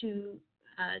tends to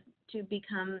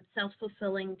become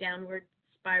self-fulfilling downward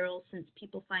spiral, since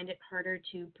people find it harder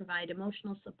to provide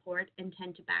emotional support and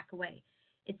tend to back away.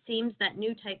 It seems that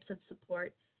new types of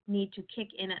support need to kick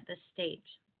in at this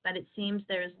stage, but it seems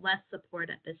there is less support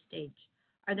at this stage.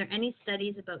 Are there any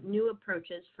studies about new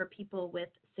approaches for people with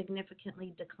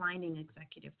significantly declining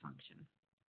executive function?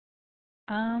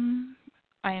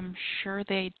 I am sure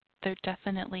there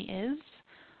definitely is.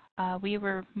 We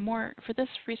were more, for this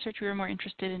research, we were more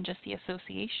interested in just the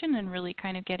association and really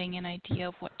kind of getting an idea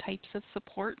of what types of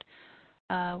support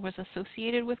was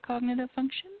associated with cognitive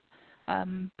function.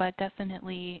 But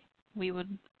definitely we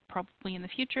would probably in the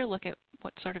future look at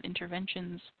what sort of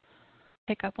interventions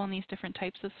pick up on these different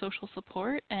types of social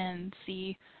support and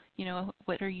see, you know,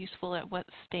 what are useful at what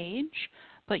stage.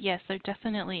 But yes, there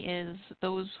definitely is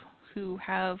those who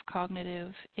have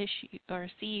cognitive issues or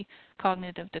see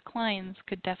cognitive declines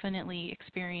could definitely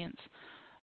experience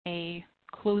a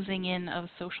closing in of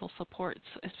social supports,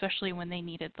 especially when they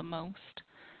need it the most.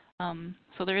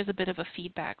 So there is a bit of a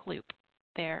feedback loop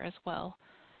there as well.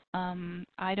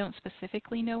 I don't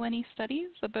specifically know any studies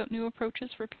about new approaches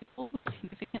for people with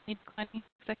significantly declining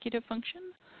executive function,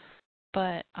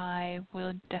 but I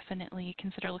will definitely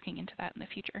consider looking into that in the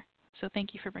future. So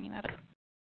thank you for bringing that up.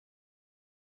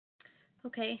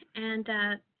 Okay, and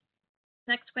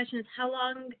next question is, how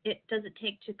long does it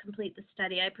take to complete the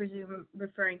study? I presume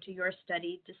referring to your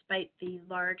study, despite the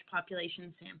large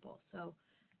population sample. So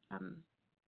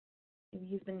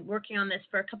you've been working on this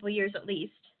for a couple of years at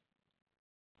least.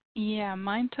 Yeah,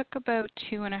 mine took about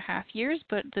 2.5 years,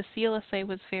 but the CLSA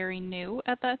was very new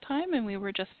at that time, and we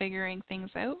were just figuring things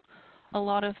out. A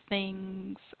lot of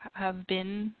things have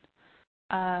been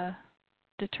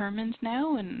determined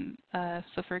now, and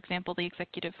so for example, the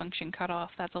executive function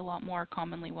cutoff, that's a lot more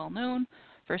commonly well known,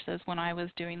 versus when I was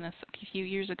doing this a few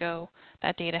years ago,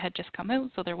 that data had just come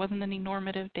out, so there wasn't any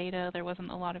normative data, there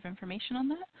wasn't a lot of information on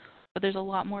that, but there's a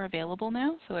lot more available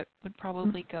now, so it would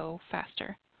probably go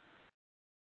faster.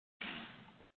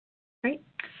 Great.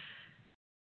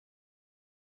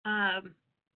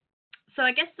 So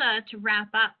I guess to wrap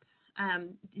up,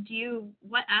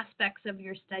 what aspects of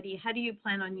your study, how do you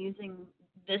plan on using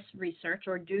this research,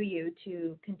 or do you,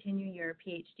 to continue your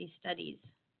PhD studies,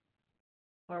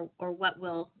 or what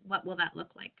will that look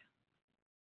like?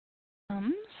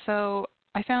 So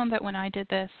I found that when I did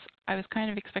this, I was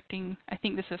kind of expecting, I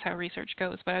think this is how research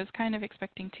goes, but I was kind of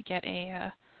expecting to get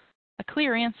a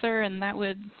clear answer and that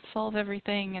would solve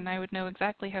everything and I would know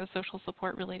exactly how social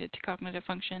support related to cognitive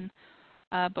function.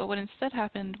 But what instead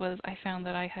happened was I found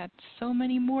that I had so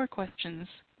many more questions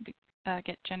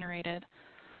get generated.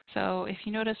 So if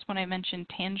you notice when I mentioned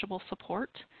tangible support,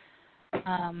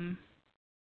 I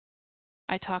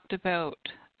talked about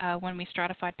when we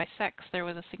stratified by sex, there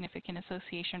was a significant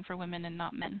association for women and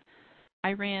not men.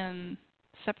 I ran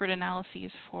separate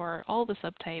analyses for all the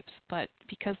subtypes, but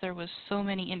because there was so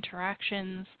many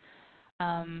interactions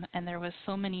and there was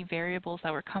so many variables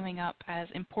that were coming up as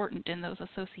important in those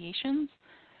associations,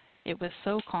 it was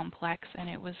so complex and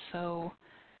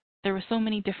there were so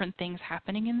many different things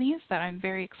happening in these that I'm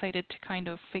very excited to kind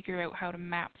of figure out how to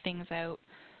map things out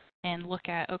and look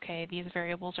at, okay, these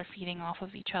variables are feeding off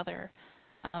of each other,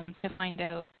 to find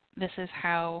out this is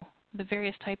how the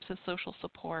various types of social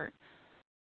support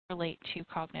relate to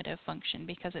cognitive function,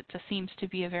 because it just seems to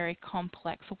be a very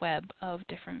complex web of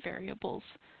different variables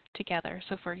together.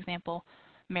 So for example,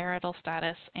 marital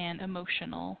status and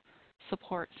emotional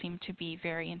support seem to be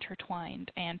very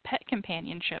intertwined, and pet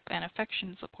companionship and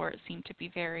affection support seem to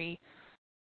be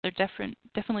they're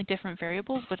definitely different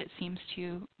variables, but it seems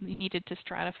to needed to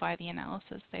stratify the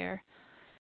analysis there.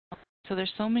 So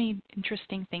there's so many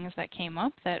interesting things that came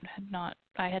up that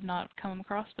I had not come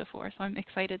across before. So I'm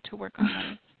excited to work on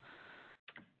those.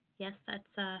 Yes,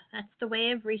 that's the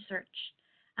way of research.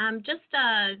 Just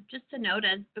a note,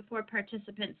 as before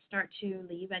participants start to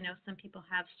leave, I know some people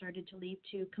have started to leave,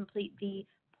 to complete the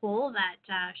poll that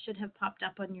should have popped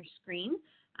up on your screen,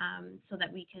 so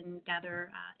that we can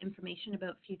gather information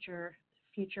about future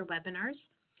webinars.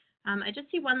 I just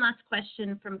see one last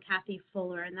question from Kathy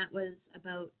Fuller, and that was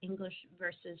about English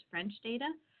versus French data.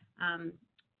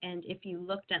 And if you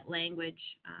looked at language,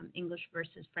 English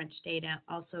versus French data,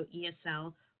 also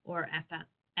ESL or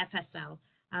FSL,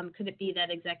 could it be that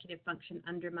executive function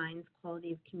undermines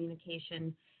quality of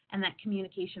communication, and that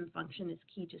communication function is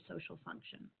key to social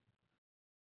function?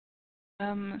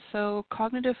 So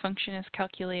cognitive function is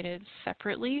calculated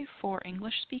separately for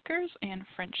English speakers and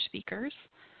French speakers.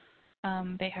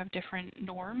 They have different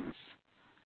norms.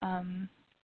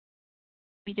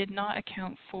 We did not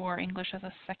account for English as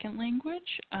a second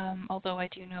language, although I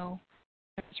do know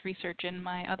there's research in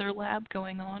my other lab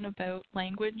going on about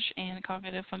language and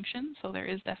cognitive function, so there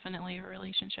is definitely a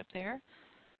relationship there.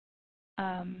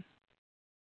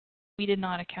 We did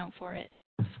not account for it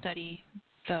in the study,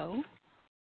 though,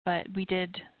 but we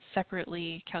did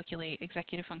separately calculate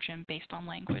executive function based on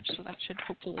language, so that should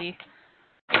hopefully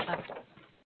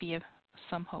be of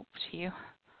some hope to you.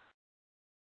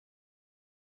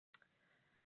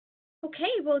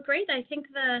 Okay, well, great. I think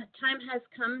the time has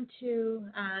come to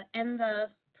end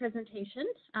the presentation.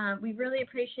 We really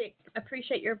appreciate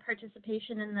your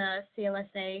participation in the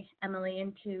CLSA, Emily,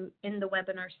 in the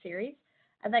webinar series.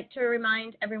 I'd like to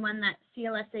remind everyone that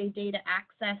CLSA data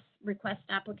access request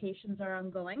applications are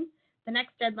ongoing. The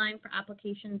next deadline for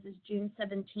applications is June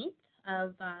 17th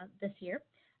of this year.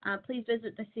 Please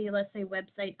visit the CLSA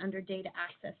website under data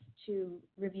access to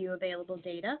review available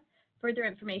data. Further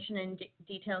information and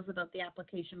details about the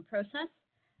application process.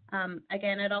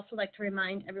 Again, I'd also like to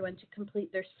remind everyone to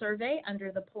complete their survey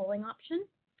under the polling option.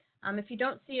 If you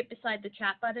don't see it beside the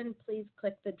chat button, please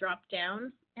click the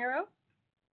drop-down arrow.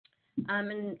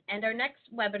 And our next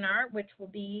webinar, which will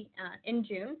be in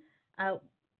June,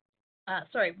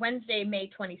 Wednesday,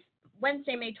 May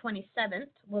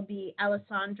 27th, will be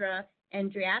Alessandra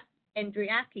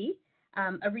Andriacchi,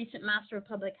 a recent Master of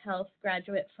Public Health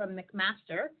graduate from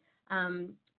McMaster.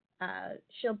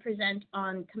 She'll present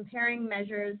on comparing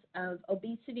measures of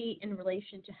obesity in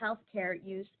relation to healthcare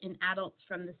use in adults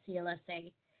from the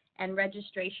CLSA, and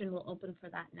registration will open for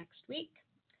that next week.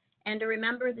 And to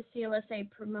remember, the CLSA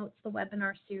promotes the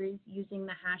webinar series using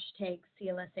the hashtag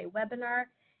CLSA webinar,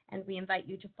 and we invite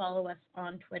you to follow us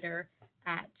on Twitter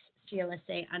at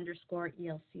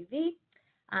CLSA_ELCV.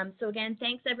 So again,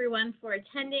 thanks everyone for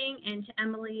attending, and to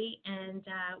Emily, and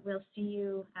we'll see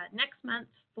you next month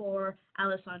for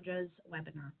Alessandra's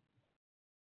webinar.